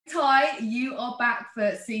Ty, you are back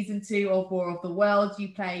for season 2 of War of the World. You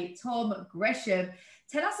play Tom Gresham.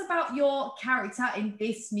 Tell us about your character in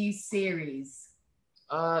this new series.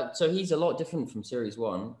 So he's a lot different from series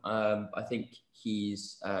 1. I think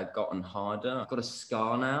he's gotten harder. I've got a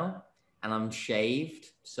scar now, and I'm shaved.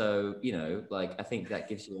 So like I think that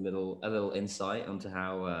gives you a little insight onto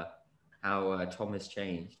how Tom has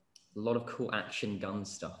changed. A lot of cool action gun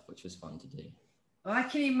stuff, which was fun to do. I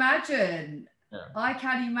can imagine. Yeah. I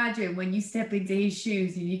can imagine when you step into his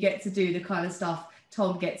shoes and you get to do the kind of stuff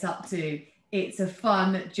Tom gets up to. It's a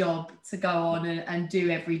fun job to go on and do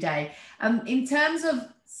every day. In terms of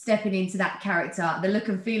stepping into that character, the look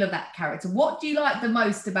and feel of that character, what do you like the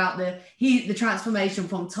most about the transformation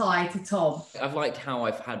from Ty to Tom? I've liked how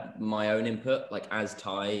I've had my own input, like as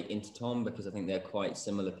Ty into Tom, because I think they're quite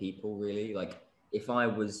similar people, really. Like if I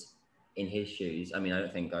was in his shoes, I mean, I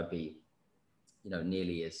don't think I'd be,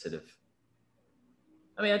 nearly as sort of,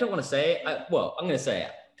 I mean, I don't want to say it. I'm going to say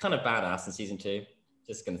it. Kind of badass in season 2.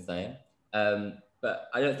 Just going to say it. But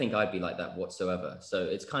I don't think I'd be like that whatsoever. So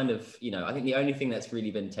it's kind of, I think the only thing that's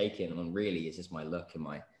really been taken on really is just my look and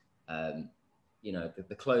my,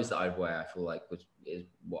 the clothes that I'd wear, I feel like is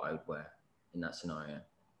what I would wear in that scenario.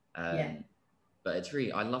 But it's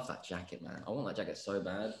really, I love that jacket, man. I want that jacket so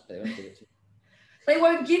bad. They won't give it to me. They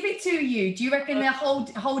won't give it to you. Do you reckon they're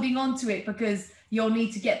holding on to it because you'll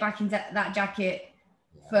need to get back into that jacket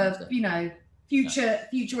for,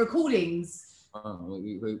 future recordings?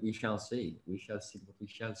 We shall see. We shall see what we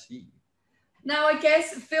shall see. Now, I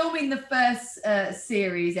guess filming the first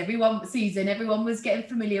series, everyone was getting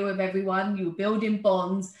familiar with everyone. You were building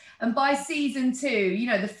bonds. And by season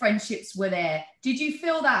 2, the friendships were there. Did you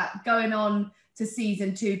feel that going on to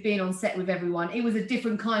season 2, being on set with everyone? It was a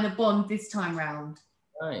different kind of bond this time round.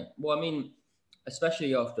 Right. Well, I mean,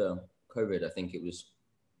 especially after COVID, I think it was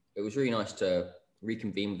really nice to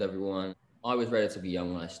reconvene with everyone. I was relatively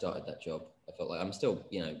young when I started that job. I felt like I'm still,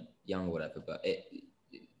 young or whatever, but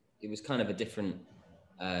it was kind of a different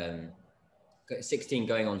 16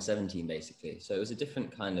 going on 17 basically. So it was a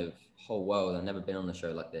different kind of whole world. I've never been on a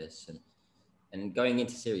show like this, and going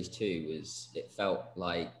into series 2 it felt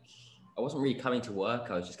like I wasn't really coming to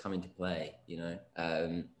work. I was just coming to play.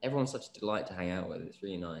 Everyone's such a delight to hang out with. It's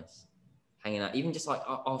really nice hanging out, even just like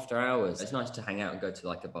after hours. It's nice to hang out and go to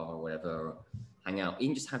like a bar or whatever, or hang out,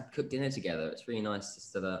 even just cook dinner together. It's really nice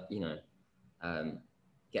just to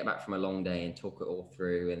get back from a long day and talk it all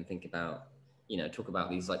through and think about, talk about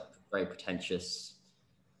these like very pretentious,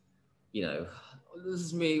 this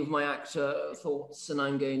is me with my actor thoughts, and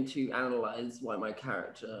I'm going to analyze why my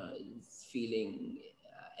character is feeling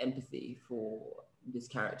empathy for this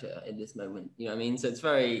character in this moment. You know what I mean? So it's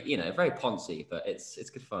very, very poncy, but it's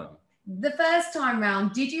good fun. The first time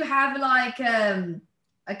round, did you have like a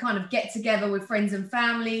kind of get together with friends and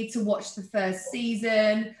family to watch the first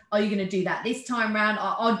season? Are you going to do that this time round,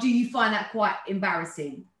 or do you find that quite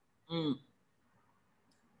embarrassing?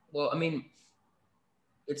 Well, I mean,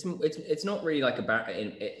 it's not really like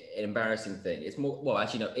an embarrassing thing. It's more, well,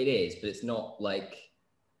 actually, no, it is, but it's not like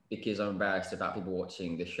because I'm embarrassed about people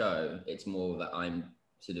watching the show. It's more that I'm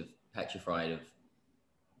sort of petrified of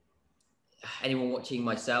anyone watching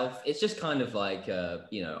myself. It's just kind of like,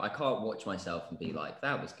 I can't watch myself and be like,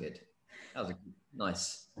 that was good. That was a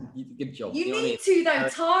nice, good job. You need to though,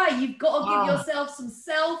 Ty. You've got to give yourself some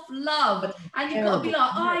self-love, and you've got to be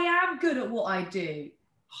like, I am good at what I do.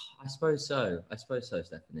 I suppose so,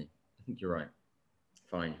 Stephanie. I think you're right.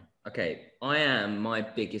 Fine. Okay. I am my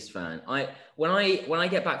biggest fan. When I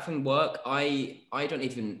get back from work, I don't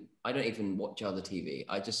even watch other TV.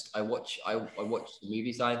 I watch the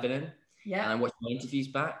movies I've been in. Yeah. And I watch my interviews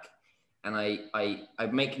back, and I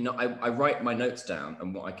write my notes down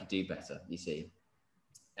on what I could do better, you see.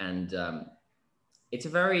 And it's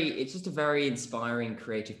just a very inspiring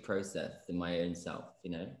creative process in my own self,